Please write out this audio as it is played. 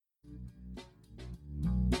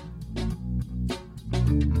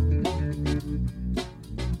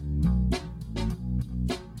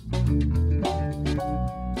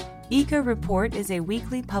Eco Report is a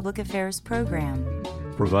weekly public affairs program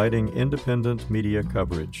providing independent media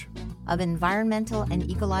coverage of environmental and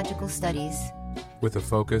ecological studies with a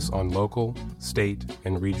focus on local, state,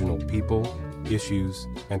 and regional people, issues,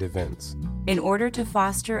 and events in order to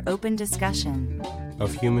foster open discussion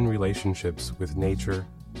of human relationships with nature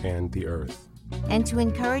and the earth, and to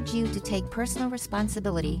encourage you to take personal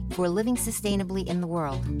responsibility for living sustainably in the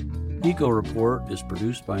world. Eco Report is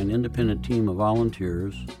produced by an independent team of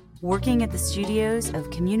volunteers working at the studios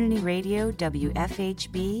of Community Radio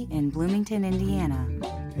WFHB in Bloomington, Indiana,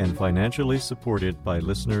 and financially supported by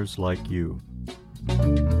listeners like you.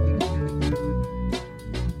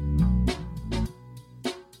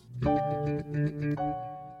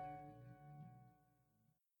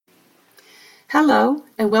 Hello,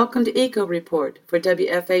 and welcome to Eco Report. For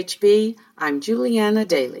WFHB, I'm Juliana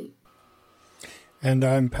Daly. And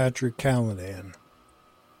I'm Patrick Callanan.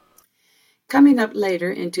 Coming up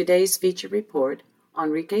later in today's feature report,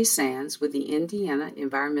 Enrique Sands with the Indiana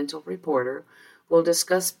Environmental Reporter will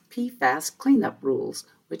discuss PFAS cleanup rules,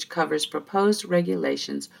 which covers proposed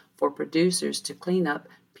regulations for producers to clean up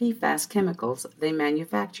PFAS chemicals they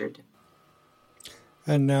manufactured.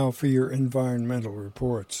 And now for your environmental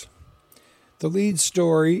reports. The lead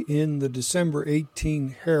story in the December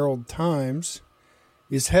 18 Herald-Times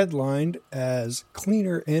is headlined as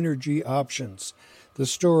Cleaner Energy Options. The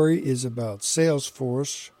story is about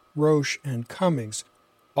Salesforce, Roche, and Cummins,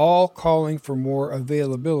 all calling for more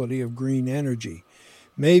availability of green energy.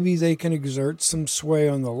 Maybe they can exert some sway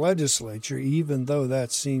on the legislature, even though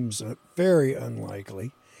that seems very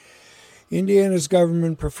unlikely. Indiana's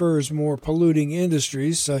government prefers more polluting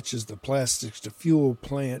industries, such as the plastics-to-fuel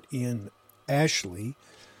plant in Ashley,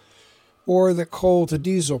 or the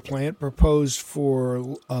coal-to-diesel plant proposed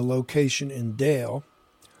for a location in Dale.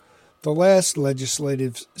 The last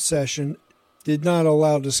legislative session did not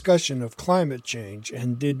allow discussion of climate change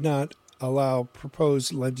and did not allow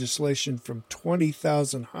proposed legislation from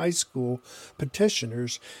 20,000 high school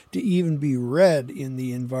petitioners to even be read in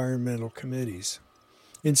the environmental committees.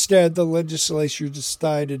 Instead, the legislature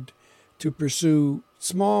decided to pursue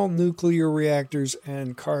small nuclear reactors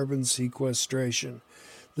and carbon sequestration.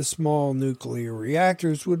 The small nuclear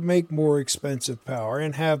reactors would make more expensive power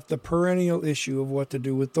and have the perennial issue of what to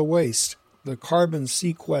do with the waste. The carbon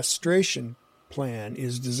sequestration plan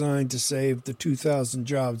is designed to save the 2,000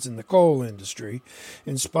 jobs in the coal industry,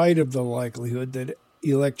 in spite of the likelihood that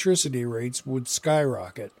electricity rates would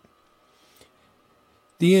skyrocket.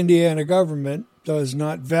 The Indiana government does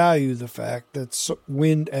not value the fact that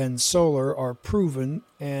wind and solar are proven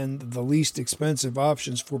and the least expensive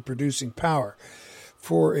options for producing power.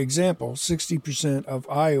 For example, 60% of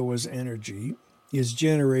Iowa's energy is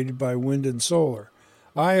generated by wind and solar.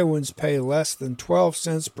 Iowans pay less than 12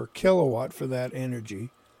 cents per kilowatt for that energy.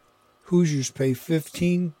 Hoosiers pay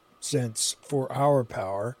 15 cents for our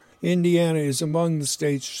power. Indiana is among the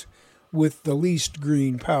states with the least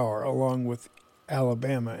green power, along with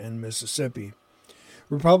Alabama and Mississippi.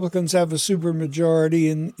 Republicans have a supermajority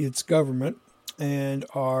in its government and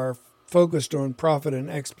are focused on profit and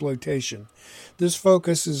exploitation. This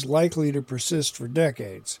focus is likely to persist for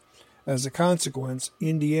decades. As a consequence,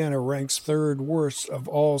 Indiana ranks third worst of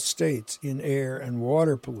all states in air and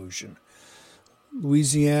water pollution.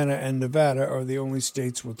 Louisiana and Nevada are the only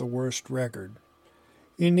states with the worst record.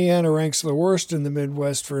 Indiana ranks the worst in the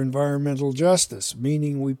Midwest for environmental justice,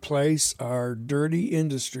 meaning we place our dirty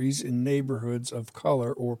industries in neighborhoods of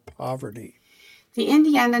color or poverty. The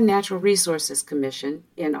Indiana Natural Resources Commission,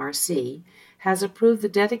 NRC, has approved the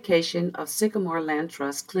dedication of Sycamore Land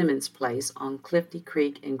Trust Clemens Place on Clifty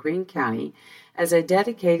Creek in Greene County as a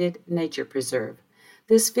dedicated nature preserve.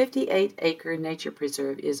 This 58-acre nature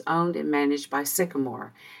preserve is owned and managed by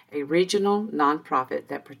Sycamore, a regional nonprofit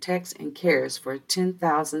that protects and cares for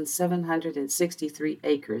 10,763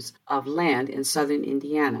 acres of land in southern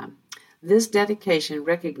Indiana. This dedication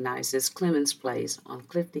recognizes Clemens Place on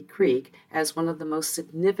Clifty Creek as one of the most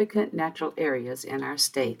significant natural areas in our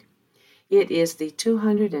state. It is the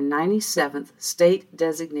 297th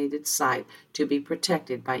state-designated site to be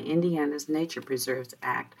protected by Indiana's Nature Preserves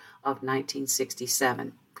Act of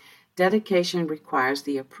 1967. Dedication requires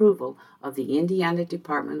the approval of the Indiana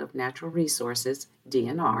Department of Natural Resources,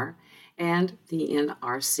 DNR, and the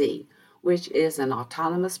NRC, which is an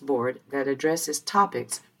autonomous board that addresses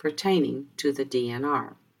topics pertaining to the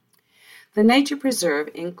DNR. The nature preserve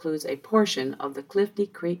includes a portion of the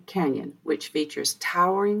Clifty Creek Canyon, which features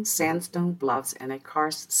towering sandstone bluffs and a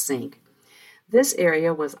karst sink. This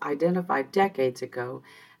area was identified decades ago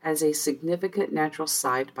as a significant natural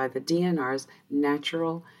site by the DNR's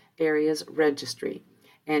Natural Areas Registry,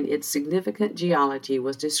 and its significant geology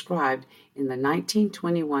was described in the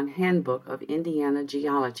 1921 Handbook of Indiana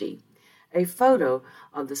Geology. A photo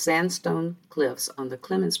of the sandstone cliffs on the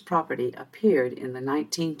Clemens property appeared in the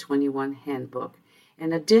 1921 Handbook.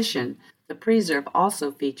 In addition, the preserve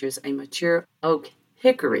also features a mature oak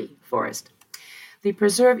hickory forest. The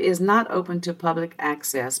preserve is not open to public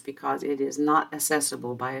access because it is not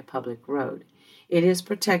accessible by a public road. It is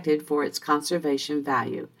protected for its conservation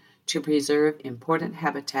value to preserve important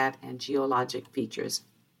habitat and geologic features.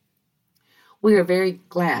 We are very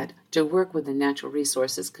glad to work with the Natural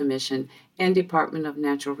Resources Commission and Department of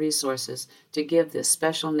Natural Resources to give this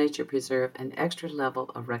special nature preserve an extra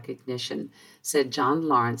level of recognition, said John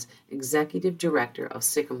Lawrence, Executive Director of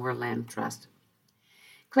Sycamore Land Trust.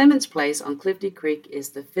 Clemens Place on Clifty Creek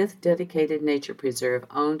is the 5th dedicated nature preserve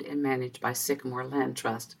owned and managed by Sycamore Land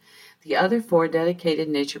Trust. The other 4 dedicated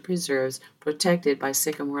nature preserves protected by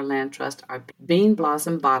Sycamore Land Trust are Bean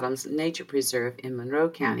Blossom Bottoms Nature Preserve in Monroe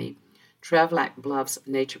County, Trevlack Bluffs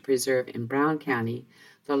Nature Preserve in Brown County,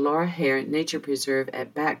 the Laura Hare Nature Preserve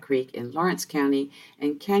at Back Creek in Lawrence County,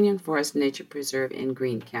 and Canyon Forest Nature Preserve in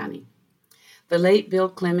Greene County. The late Bill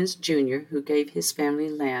Clemens, Jr., who gave his family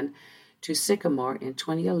land to Sycamore in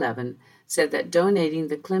 2011, said that donating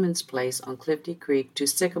the Clemens Place on Clifty Creek to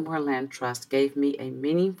Sycamore Land Trust gave me a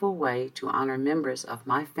meaningful way to honor members of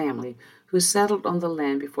my family who settled on the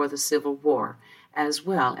land before the Civil War, as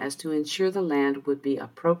well as to ensure the land would be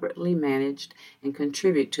appropriately managed and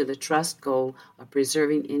contribute to the Trust's goal of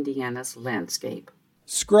preserving Indiana's landscape.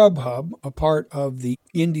 Scrub Hub, a part of the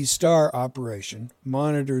IndyStar operation,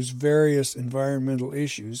 monitors various environmental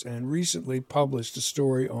issues and recently published a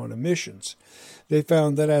story on emissions. They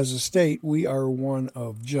found that as a state, we are one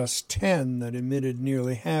of just 10 that emitted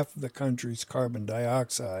nearly half of the country's carbon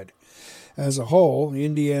dioxide. As a whole,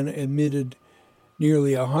 Indiana emitted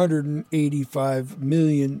nearly 185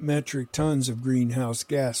 million metric tons of greenhouse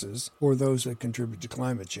gases, or those that contribute to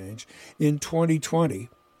climate change, in 2020.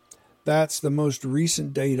 That's the most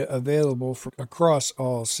recent data available from across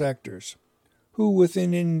all sectors. Who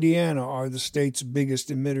within Indiana are the state's biggest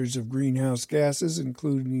emitters of greenhouse gases,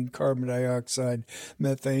 including carbon dioxide,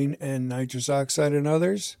 methane, and nitrous oxide, and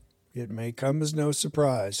others? It may come as no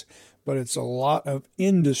surprise, but it's a lot of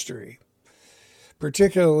industry,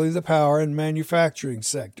 particularly the power and manufacturing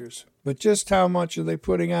sectors. But just how much are they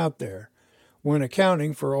putting out there? When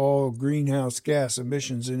accounting for all greenhouse gas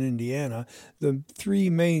emissions in Indiana, the 3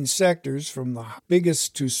 main sectors, from the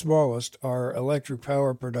biggest to smallest, are electric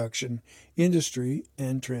power production, industry,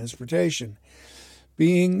 and transportation.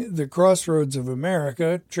 Being the crossroads of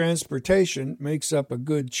America, transportation makes up a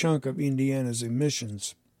good chunk of Indiana's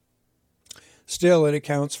emissions. Still, it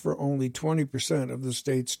accounts for only 20% of the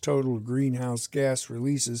state's total greenhouse gas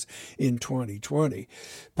releases in 2020.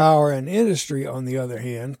 Power and industry, on the other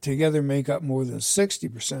hand, together make up more than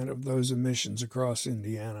 60% of those emissions across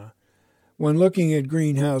Indiana. When looking at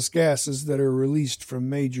greenhouse gases that are released from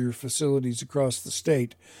major facilities across the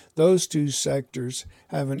state, those 2 sectors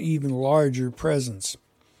have an even larger presence.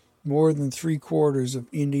 More than 3/4 of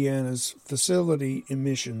Indiana's facility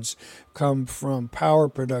emissions come from power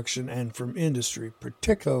production and from industry,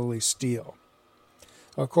 particularly steel.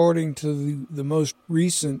 According to the most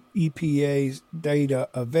recent EPA data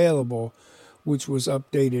available, which was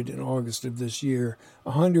updated in August of this year,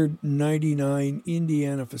 199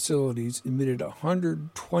 Indiana facilities emitted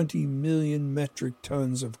 120 million metric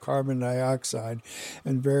tons of carbon dioxide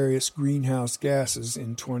and various greenhouse gases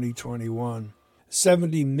in 2021.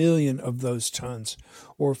 70 million of those tons,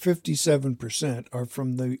 or 57%, are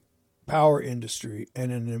from the power industry,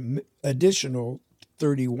 and an additional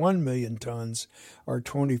 31 million tons, or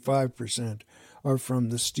 25%, are from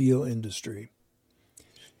the steel industry.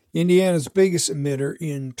 Indiana's biggest emitter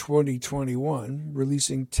in 2021,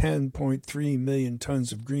 releasing 10.3 million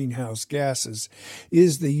tons of greenhouse gases,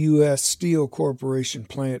 is the U.S. Steel Corporation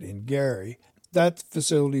plant in Gary. That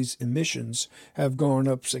facility's emissions have gone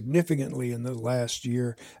up significantly in the last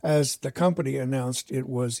year as the company announced it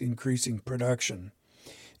was increasing production.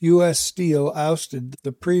 U.S. Steel ousted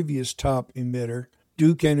the previous top emitter,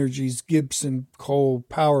 Duke Energy's Gibson Coal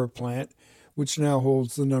Power Plant, which now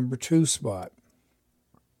holds the number 2 spot.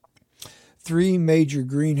 3 major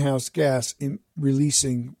greenhouse gas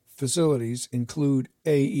releasing facilities include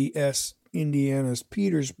AES Indiana's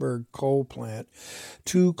Petersburg Coal Plant,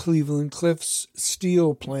 2 Cleveland Cliffs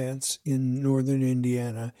steel plants in northern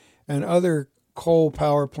Indiana, and other coal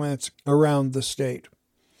power plants around the state.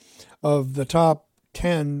 Of the top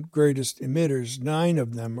 10 greatest emitters, 9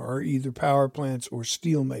 of them are either power plants or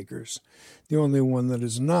steel makers. The only one that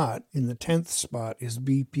is not, in the 10th spot, is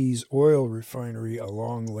BP's oil refinery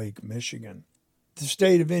along Lake Michigan. The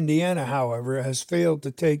state of Indiana, however, has failed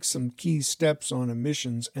to take some key steps on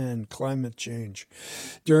emissions and climate change.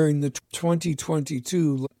 During the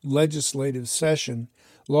 2022 legislative session,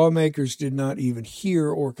 lawmakers did not even hear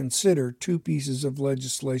or consider two pieces of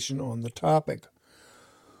legislation on the topic.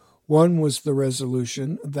 One was the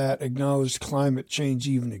resolution that acknowledged climate change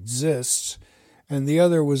even exists, and the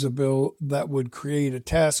other was a bill that would create a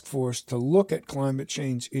task force to look at climate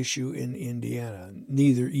change issue in Indiana.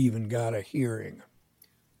 Neither even got a hearing.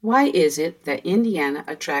 Why is it that Indiana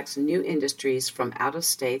attracts new industries from out of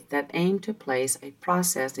state that aim to place a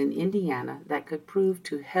process in Indiana that could prove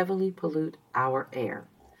to heavily pollute our air?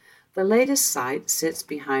 The latest site sits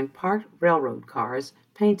behind parked railroad cars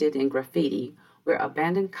painted in graffiti, where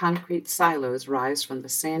abandoned concrete silos rise from the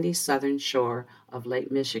sandy southern shore of Lake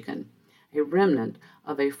Michigan, a remnant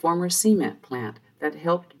of a former cement plant that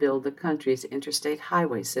helped build the country's interstate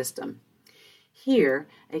highway system. Here,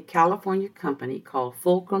 a California company called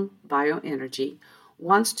Fulcrum Bioenergy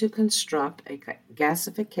wants to construct a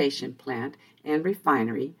gasification plant and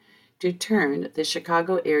refinery to turn the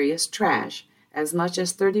Chicago area's trash, as much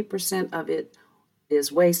as 30% of it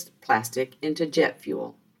is waste plastic, into jet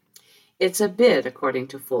fuel. It's a bid, according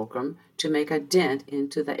to Fulcrum, to make a dent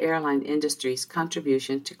into the airline industry's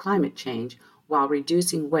contribution to climate change while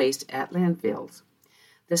reducing waste at landfills.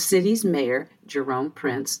 The city's mayor, Jerome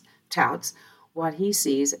Prince, touts what he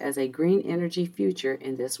sees as a green energy future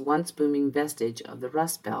in this once booming vestige of the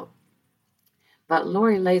Rust Belt. But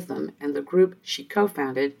Lori Latham and the group she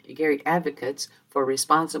co-founded, Gary Advocates for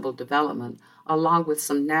Responsible Development, along with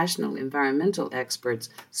some national environmental experts,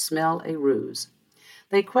 smell a ruse.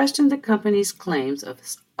 They question the company's claims of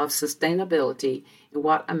sustainability in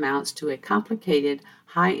what amounts to a complicated,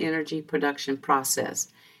 high-energy production process,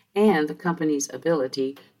 and the company's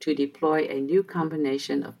ability to deploy a new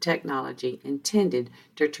combination of technology intended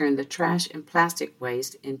to turn the trash and plastic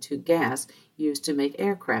waste into gas used to make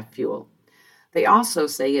aircraft fuel. They also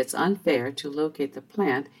say it's unfair to locate the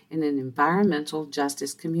plant in an environmental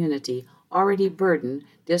justice community already burdened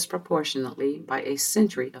disproportionately by a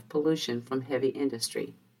century of pollution from heavy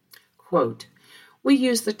industry. Quote, "We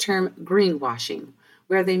use the term greenwashing,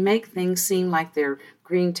 where they make things seem like they're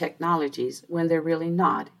green technologies when they're really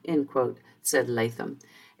not," end quote, said Latham,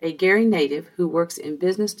 a Gary native who works in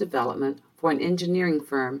business development for an engineering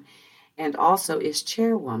firm and also is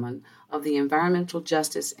chairwoman of the Environmental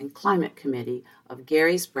Justice and Climate Committee of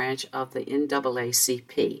Gary's branch of the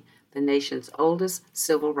NAACP, the nation's oldest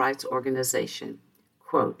civil rights organization.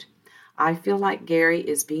 Quote, "I feel like Gary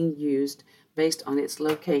is being used based on its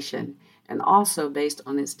location and also based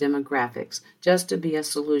on its demographics, just to be a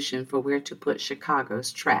solution for where to put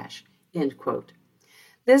Chicago's trash," end quote.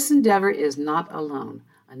 This endeavor is not alone.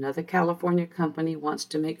 Another California company wants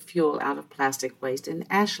to make fuel out of plastic waste in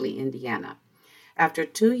Ashley, Indiana. After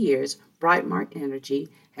 2 years, Brightmark Energy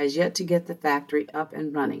has yet to get the factory up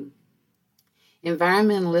and running.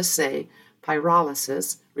 Environmentalists say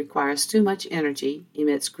pyrolysis requires too much energy,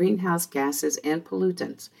 emits greenhouse gases and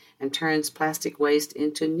pollutants, and turns plastic waste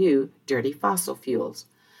into new, dirty fossil fuels.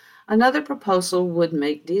 Another proposal would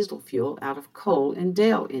make diesel fuel out of coal in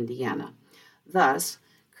Dale, Indiana. Thus,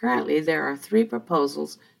 currently there are 3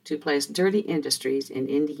 proposals to place dirty industries in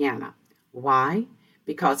Indiana. Why?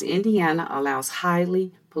 Because Indiana allows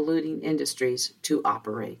highly polluting industries to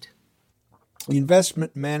operate. The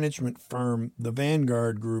investment management firm, the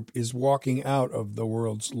Vanguard Group, is walking out of the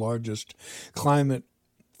world's largest climate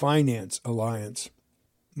finance alliance,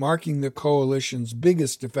 marking the coalition's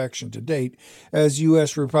biggest defection to date as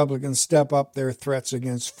U.S. Republicans step up their threats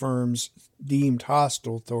against firms deemed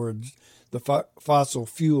hostile towards the fossil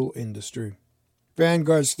fuel industry.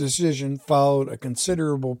 Vanguard's decision followed a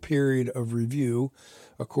considerable period of review,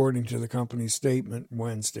 according to the company's statement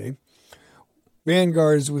Wednesday.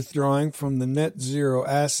 Vanguard is withdrawing from the Net Zero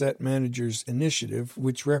Asset Managers Initiative,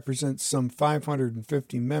 which represents some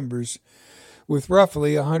 550 members with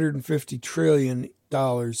roughly $150 trillion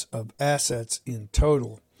of assets in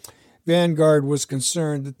total. Vanguard was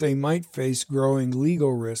concerned that they might face growing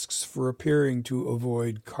legal risks for appearing to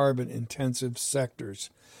avoid carbon-intensive sectors.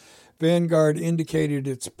 Vanguard indicated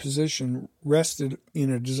its position rested in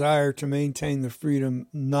a desire to maintain the freedom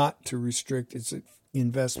not to restrict its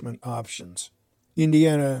investment options.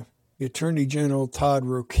 Indiana Attorney General Todd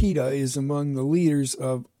Rokita is among the leaders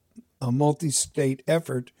of a multi-state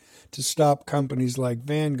effort to stop companies like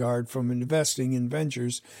Vanguard from investing in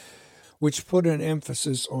ventures which put an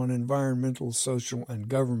emphasis on environmental, social, and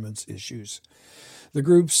governance issues. The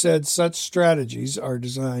group said such strategies are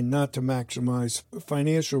designed not to maximize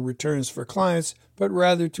financial returns for clients, but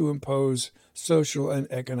rather to impose social and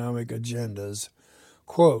economic agendas.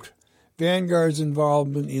 Quote, Vanguard's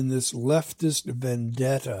involvement in this leftist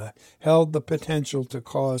vendetta held the potential to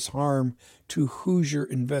cause harm to Hoosier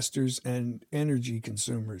investors and energy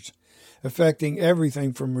consumers, affecting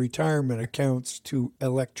everything from retirement accounts to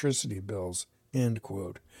electricity bills, end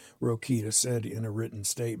quote, Rokita said in a written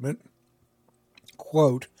statement.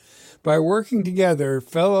 Quote, by working together,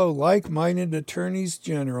 fellow like-minded attorneys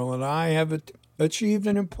general and I have achieved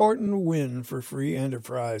an important win for free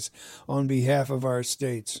enterprise on behalf of our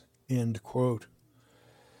states, end quote.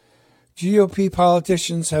 GOP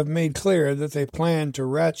politicians have made clear that they plan to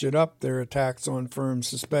ratchet up their attacks on firms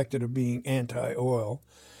suspected of being anti-oil.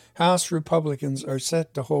 House Republicans are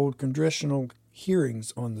set to hold congressional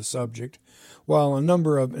hearings on the subject, while a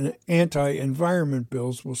number of anti-environment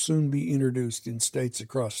bills will soon be introduced in states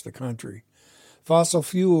across the country. Fossil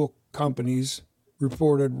fuel companies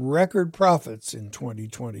reported record profits in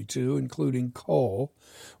 2022, including coal,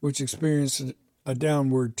 which experienced a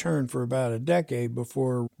downward turn for about a decade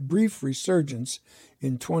before a brief resurgence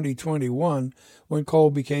in 2021 when coal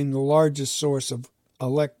became the largest source of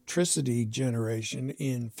electricity generation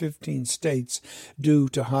in 15 states due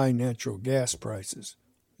to high natural gas prices.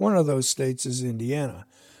 One of those states is Indiana,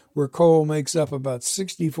 where coal makes up about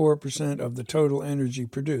 64% of the total energy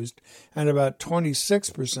produced and about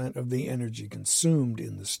 26% of the energy consumed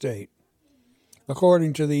in the state.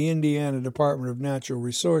 According to the Indiana Department of Natural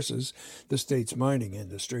Resources, the state's mining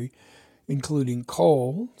industry, including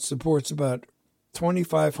coal, supports about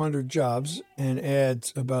 2,500 jobs and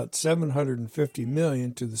adds about $750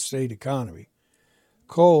 million to the state economy.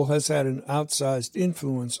 Coal has had an outsized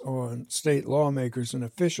influence on state lawmakers and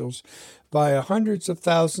officials via hundreds of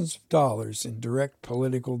thousands of dollars in direct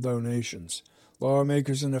political donations.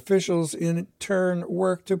 Lawmakers and officials, in turn,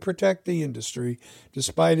 work to protect the industry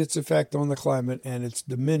despite its effect on the climate and its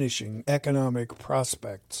diminishing economic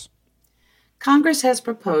prospects. Congress has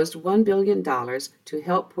proposed $1 billion to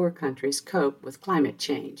help poor countries cope with climate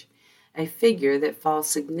change, a figure that falls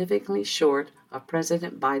significantly short of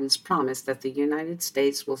President Biden's promise that the United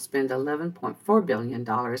States will spend $11.4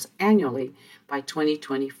 billion annually by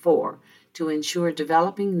 2024 to ensure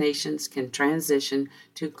developing nations can transition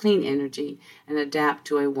to clean energy and adapt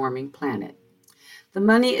to a warming planet. The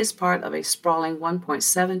money is part of a sprawling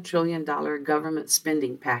 $1.7 trillion government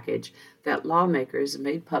spending package that lawmakers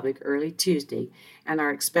made public early Tuesday and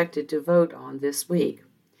are expected to vote on this week.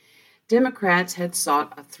 Democrats had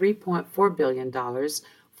sought a $3.4 billion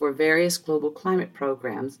for various global climate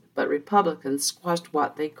programs, but Republicans squashed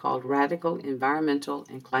what they called radical environmental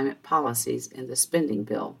and climate policies in the spending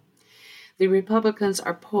bill. The Republicans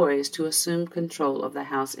are poised to assume control of the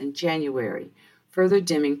House in January, further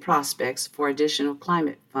dimming prospects for additional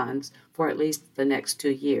climate funds for at least the next 2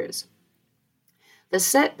 years. The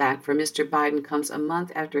setback for Mr. Biden comes a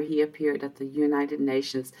month after he appeared at the United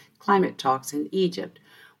Nations climate talks in Egypt,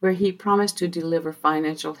 where he promised to deliver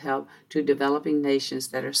financial help to developing nations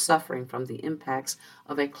that are suffering from the impacts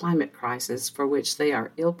of a climate crisis for which they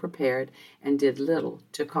are ill-prepared and did little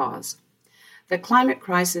to cause. The climate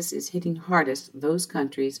crisis is hitting hardest those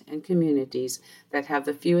countries and communities that have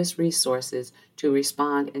the fewest resources to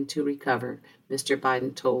respond and to recover, Mr.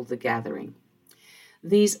 Biden told the gathering.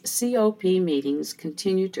 These COP meetings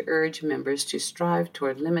continue to urge members to strive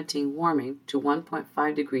toward limiting warming to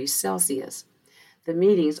 1.5 degrees Celsius. The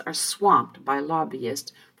meetings are swamped by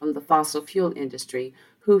lobbyists from the fossil fuel industry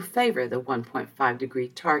who favor the 1.5 degree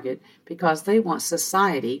target because they want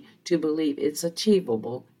society to believe it's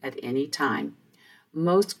achievable at any time.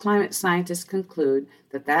 Most climate scientists conclude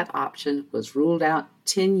that that option was ruled out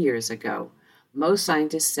 10 years ago. Most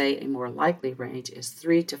scientists say a more likely range is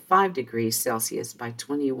 3 to 5 degrees Celsius by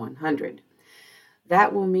 2100.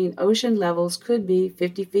 That will mean ocean levels could be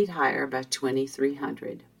 50 feet higher by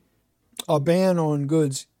 2300. A ban on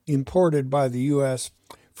goods imported by the U.S.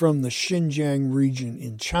 from the Xinjiang region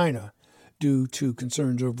in China due to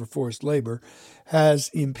concerns over forced labor has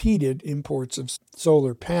impeded imports of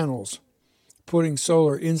solar panels, putting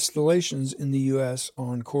solar installations in the U.S.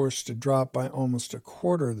 on course to drop by almost a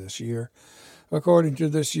quarter this year, according to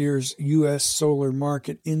this year's U.S. Solar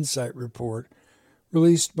Market Insight Report,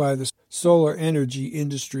 released by the Solar Energy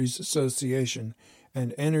Industries Association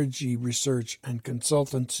and energy research and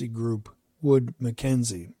consultancy group Wood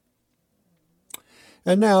Mackenzie.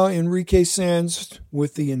 And now Enrique Sanz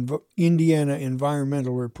with the Indiana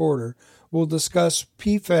Environmental Reporter will discuss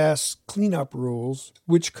PFAS cleanup rules,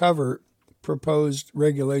 which cover proposed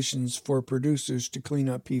regulations for producers to clean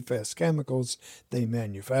up PFAS chemicals they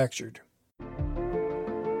manufactured.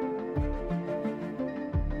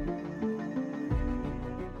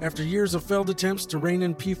 After years of failed attempts to rein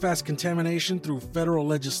in PFAS contamination through federal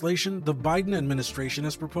legislation, the Biden administration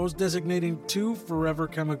has proposed designating two forever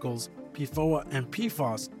chemicals, PFOA and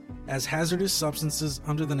PFOS, as hazardous substances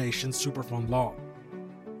under the nation's Superfund law.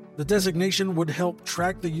 The designation would help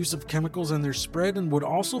track the use of chemicals and their spread and would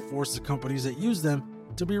also force the companies that use them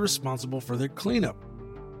to be responsible for their cleanup.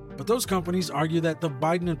 But those companies argue that the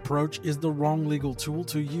Biden approach is the wrong legal tool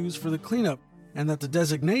to use for the cleanup, and that the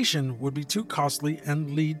designation would be too costly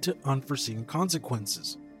and lead to unforeseen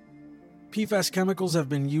consequences. PFAS chemicals have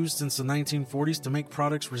been used since the 1940s to make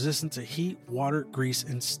products resistant to heat, water, grease,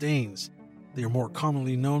 and stains. They are more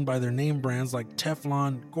commonly known by their name brands like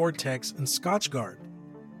Teflon, Gore-Tex, and Scotchgard.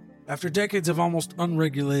 After decades of almost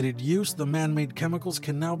unregulated use, the man-made chemicals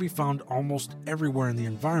can now be found almost everywhere in the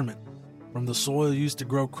environment, from the soil used to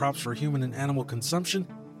grow crops for human and animal consumption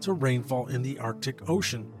to rainfall in the Arctic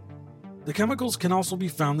Ocean. The chemicals can also be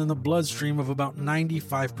found in the bloodstream of about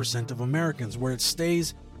 95% of Americans, where it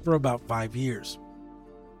stays for about 5 years.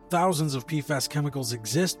 Thousands of PFAS chemicals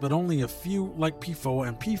exist, but only a few, like PFOA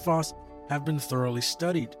and PFOS, have been thoroughly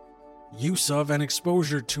studied. Use of and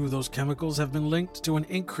exposure to those chemicals have been linked to an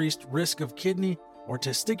increased risk of kidney or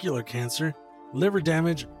testicular cancer, liver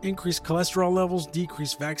damage, increased cholesterol levels,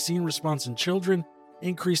 decreased vaccine response in children,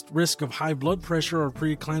 increased risk of high blood pressure or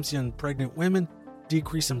preeclampsia in pregnant women,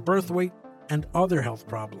 decrease in birth weight, and other health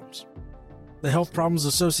problems. The health problems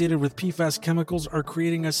associated with PFAS chemicals are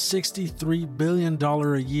creating a $63 billion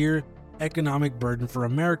a year economic burden for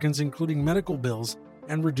Americans, including medical bills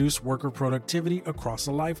and reduced worker productivity across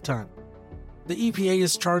a lifetime. The EPA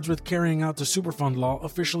is charged with carrying out the Superfund law,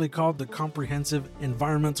 officially called the Comprehensive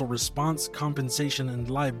Environmental Response, Compensation, and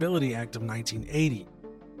Liability Act of 1980.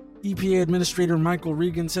 EPA Administrator Michael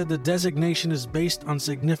Regan said the designation is based on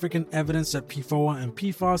significant evidence that PFOA and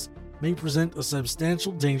PFOS may present a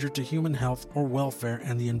substantial danger to human health or welfare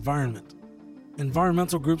and the environment.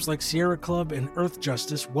 Environmental groups like Sierra Club and Earth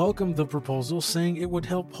Justice welcomed the proposal, saying it would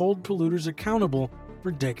help hold polluters accountable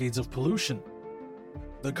for decades of pollution.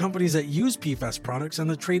 The companies that use PFAS products and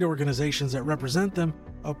the trade organizations that represent them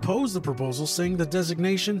oppose the proposal, saying the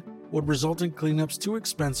designation would result in cleanups too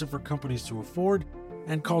expensive for companies to afford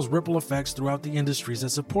and cause ripple effects throughout the industries that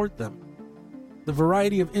support them. The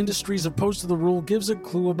variety of industries opposed to the rule gives a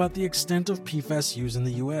clue about the extent of PFAS use in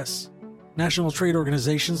the U.S. National trade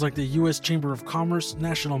organizations like the U.S. Chamber of Commerce,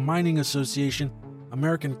 National Mining Association,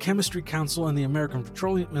 American Chemistry Council, and the American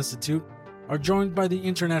Petroleum Institute are joined by the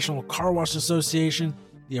International Car Wash Association,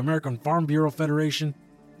 the American Farm Bureau Federation,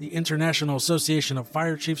 the International Association of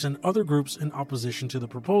Fire Chiefs, and other groups in opposition to the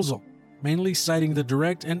proposal, mainly citing the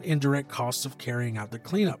direct and indirect costs of carrying out the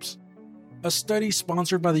cleanups. A study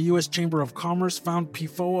sponsored by the U.S. Chamber of Commerce found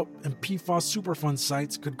PFOA and PFOS Superfund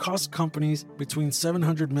sites could cost companies between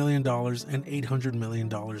 $700 million and $800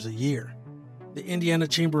 million a year. The Indiana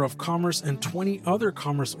Chamber of Commerce and 20 other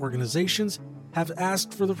commerce organizations have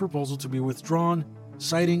asked for the proposal to be withdrawn,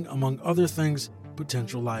 citing, among other things,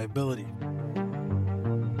 potential liability.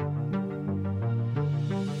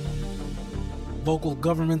 Local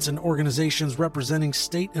governments and organizations representing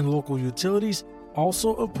state and local utilities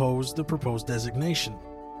also opposed the proposed designation.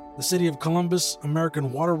 The City of Columbus,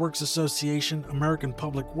 American Water Works Association, American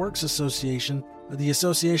Public Works Association, the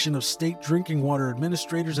Association of State Drinking Water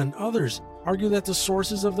Administrators, and others argue that the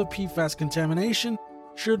sources of the PFAS contamination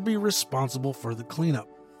should be responsible for the cleanup.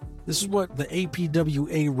 This is what the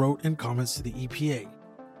APWA wrote in comments to the EPA.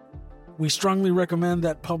 We strongly recommend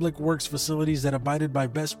that public works facilities that abided by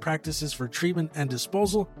best practices for treatment and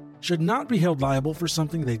disposal should not be held liable for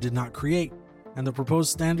something they did not create, and the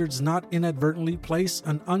proposed standards not inadvertently place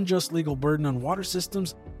an unjust legal burden on water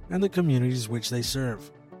systems and the communities which they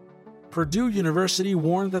serve. Purdue University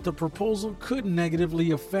warned that the proposal could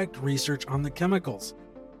negatively affect research on the chemicals.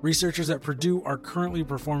 Researchers at Purdue are currently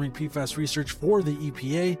performing PFAS research for the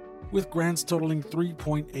EPA, with grants totaling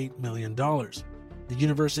 $3.8 million. The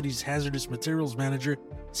university's hazardous materials manager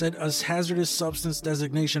said a hazardous substance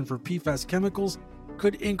designation for PFAS chemicals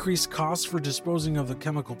could increase costs for disposing of the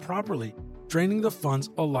chemical properly, draining the funds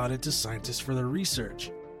allotted to scientists for their research.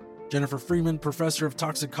 Jennifer Freeman, professor of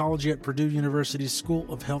toxicology at Purdue University's School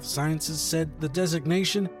of Health Sciences, said the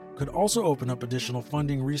designation could also open up additional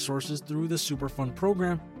funding resources through the Superfund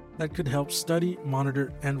program that could help study,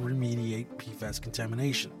 monitor, and remediate PFAS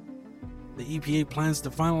contamination. The EPA plans to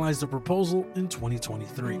finalize the proposal in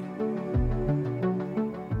 2023.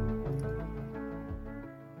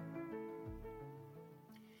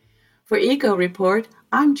 For Eco Report,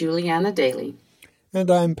 I'm Juliana Daly. And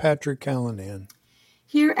I'm Patrick Callanan.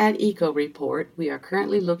 Here at Eco Report, we are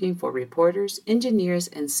currently looking for reporters, engineers,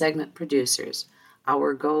 and segment producers.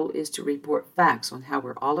 Our goal is to report facts on how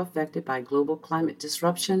we're all affected by global climate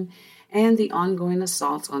disruption and the ongoing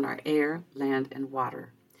assaults on our air, land, and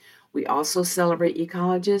water. We also celebrate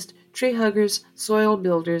ecologists, tree huggers, soil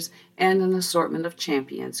builders, and an assortment of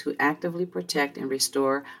champions who actively protect and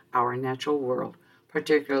restore our natural world,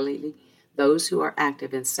 particularly those who are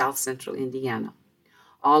active in South Central Indiana.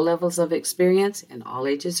 All levels of experience and all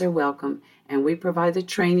ages are welcome, and we provide the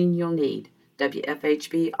training you'll need.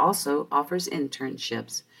 WFHB also offers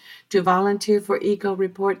internships. To volunteer for Eco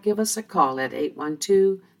Report, give us a call at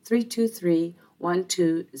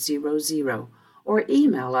 812-323-1200 or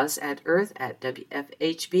email us at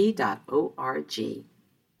earth@wfhb.org.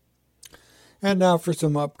 And now for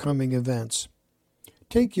some upcoming events.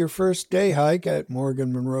 Take your first day hike at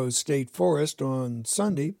Morgan-Monroe State Forest on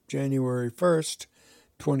Sunday, January 1st,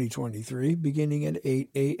 2023, beginning at 8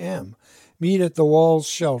 a.m. Meet at the Walls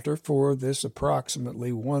Shelter for this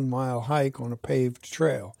approximately 1-mile hike on a paved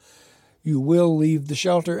trail. You will leave the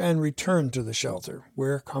shelter and return to the shelter.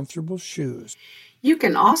 Wear comfortable shoes. You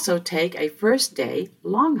can also take a first day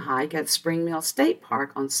long hike at Spring Mill State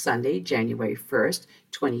Park on Sunday, January 1st,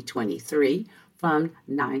 2023, from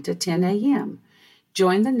 9 to 10 a.m.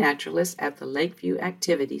 Join the naturalists at the Lakeview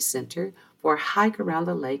Activity Center for a hike around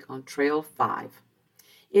the lake on Trail 5.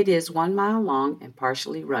 It is 1 mile long and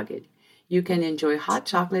partially rugged. You can enjoy hot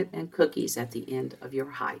chocolate and cookies at the end of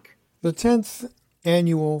your hike. The 10th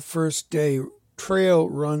annual First Day Trail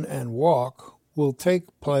Run and Walk will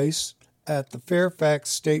take place at the Fairfax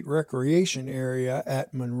State Recreation Area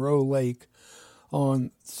at Monroe Lake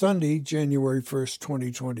on Sunday, January 1st,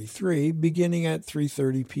 2023, beginning at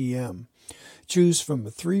 3:30 p.m. Choose from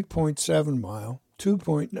a 3.7 mile,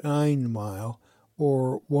 2.9 mile,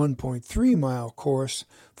 or 1.3 mile course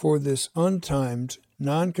for this untimed,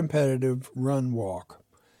 non-competitive run-walk.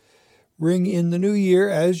 Ring in the new year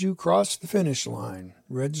as you cross the finish line.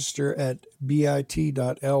 Register at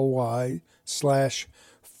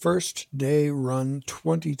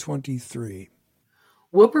bit.ly/firstdayrun2023.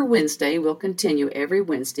 Whooper Wednesday will continue every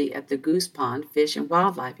Wednesday at the Goose Pond Fish and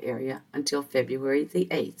Wildlife Area until February the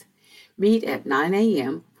 8th. Meet at 9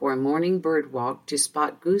 a.m. for a morning bird walk to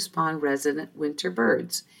spot Goose Pond resident winter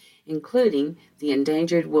birds, including the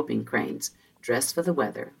endangered whooping cranes. Dress for the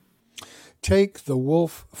weather. Take the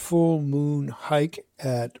Wolf Full Moon hike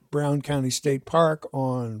at Brown County State Park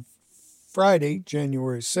on Friday,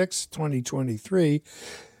 January 6, 2023,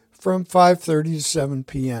 from 5:30 to 7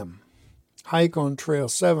 p.m. Hike on Trail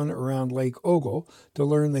 7 around Lake Ogle to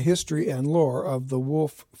learn the history and lore of the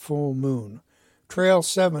Wolf Full Moon. Trail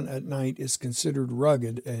 7 at night is considered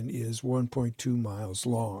rugged and is 1.2 miles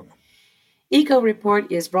long. Eco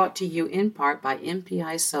Report is brought to you in part by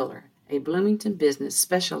MPI Solar, a Bloomington business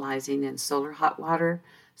specializing in solar hot water,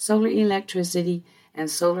 solar electricity, and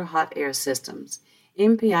solar hot air systems.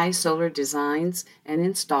 MPI Solar designs and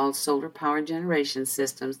installs solar power generation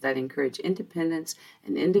systems that encourage independence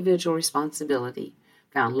and individual responsibility.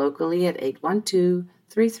 Found locally at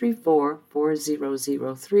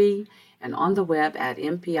 812-334-4003 and on the web at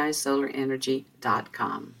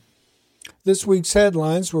mpisolarenergy.com. This week's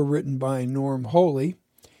headlines were written by Norm Holy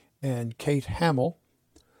and Kate Hammel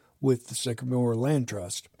with the Sycamore Land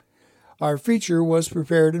Trust. Our feature was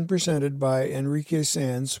prepared and presented by Enrique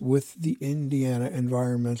Sands with the Indiana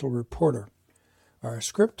Environmental Reporter. Our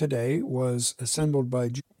script today was assembled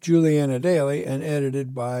by Juliana Daly and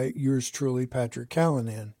edited by yours truly, Patrick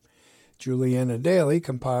Callanan. Juliana Daly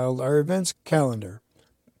compiled our events calendar.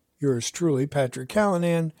 Yours truly, Patrick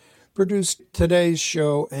Callanan, produced today's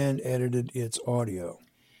show and edited its audio.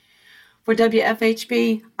 For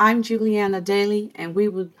WFHB, I'm Juliana Daly, and we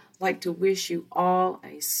would like to wish you all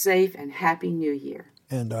a safe and happy new year.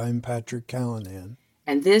 And I'm Patrick Callanan.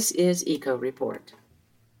 And this is Eco Report.